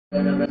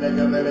Ima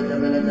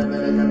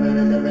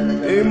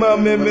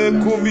meme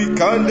kubi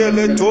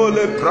kandele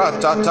tole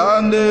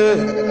pratatande.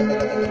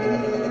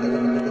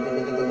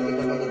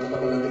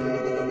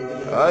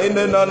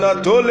 Aine nana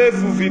tole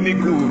fufini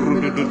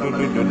guru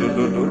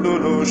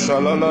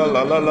shalala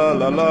la la la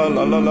la la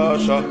la la la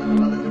sha.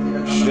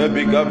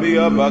 Shebi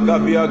gabia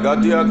bagabia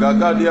gadia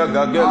gagadia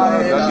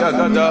gagela gadia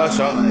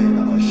gadasha.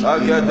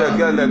 Agede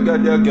gele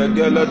gede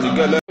gele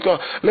tigele.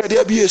 Let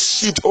there be a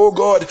shift, oh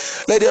God.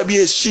 Let there be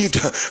a shift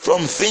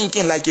from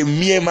thinking like a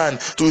mere man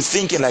to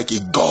thinking like a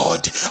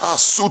God.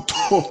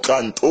 Asuto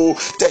kanto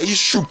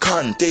teishu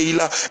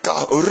kanteila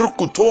ka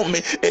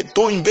rukutome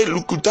etoimbe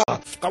lukuta.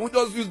 Can we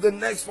just use the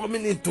next 4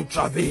 minutes to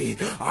travel?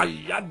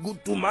 Ayagu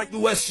to my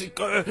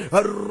Weshika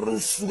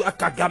Rusu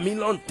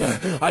Akagamilonte.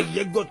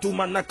 Ayego to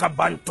Manaka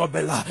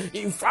Bantobela.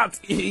 In fact,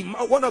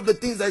 one of the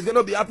things that is going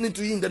to be happening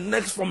to you in the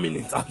next 4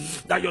 minutes,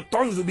 that your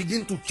tongues will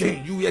begin to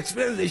change. You will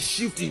experience a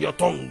shift in your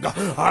tongue.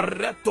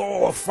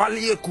 Areto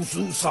falie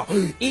kususa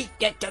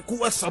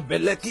ikekekuasa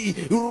beleki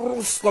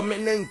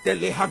ruskomenente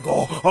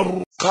lehago.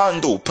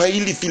 Kando,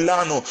 Paili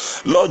Filano.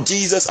 Lord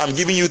Jesus, I'm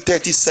giving you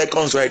 30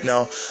 seconds right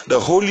now. The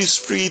Holy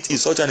Spirit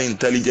is such an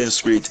intelligent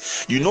spirit.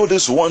 You know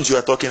this ones you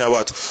are talking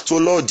about. So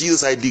Lord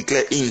Jesus, I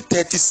declare in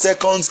 30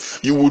 seconds,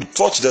 you will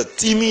touch the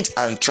timid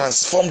and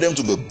transform them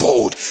to be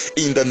bold.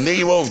 In the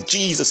name of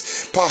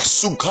Jesus.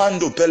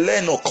 Pasukando,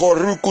 Peleno,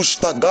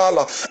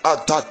 Korukushtagala,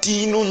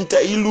 Atatinun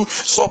Teilu,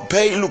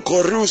 Sopeilu,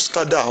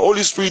 Koruskada.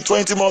 Holy Spirit,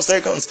 20 more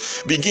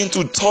seconds. Begin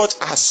to touch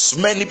as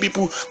many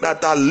people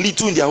that are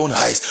little in their own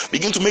eyes.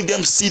 Begin to make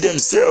them see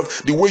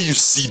themselves the way you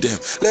see them.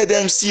 Let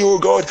them see, oh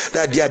God,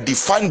 that they are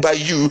defined by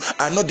you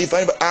and not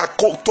defined by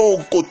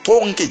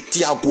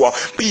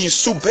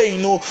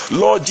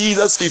Lord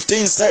Jesus.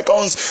 15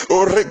 seconds.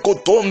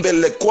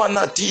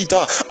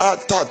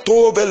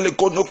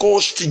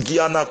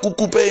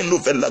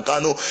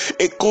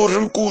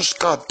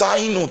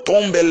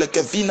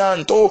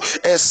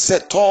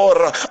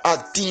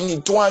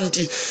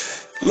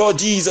 Lord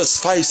Jesus,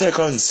 5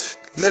 seconds.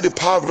 Let the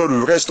power of God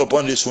rest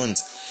upon these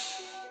ones.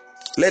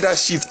 Let that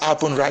shift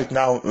happen right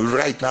now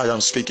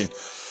I'm speaking.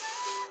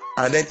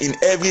 And then in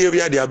every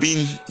area they are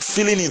being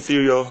feeling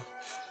inferior,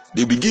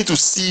 they begin to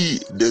see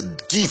the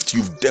gift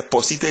you've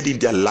deposited in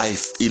their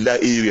life in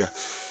that area,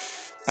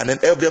 and then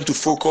help them to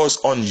focus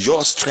on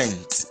your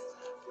strength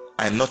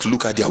and not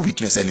look at their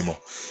weakness anymore.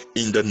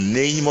 In the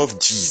name of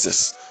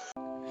Jesus.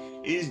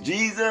 It's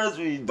Jesus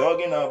we're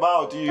talking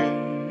about.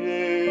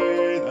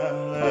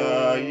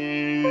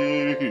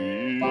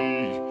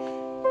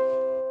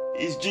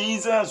 It's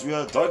Jesus we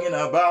are talking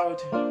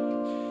about.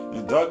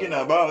 We're talking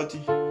about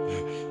you.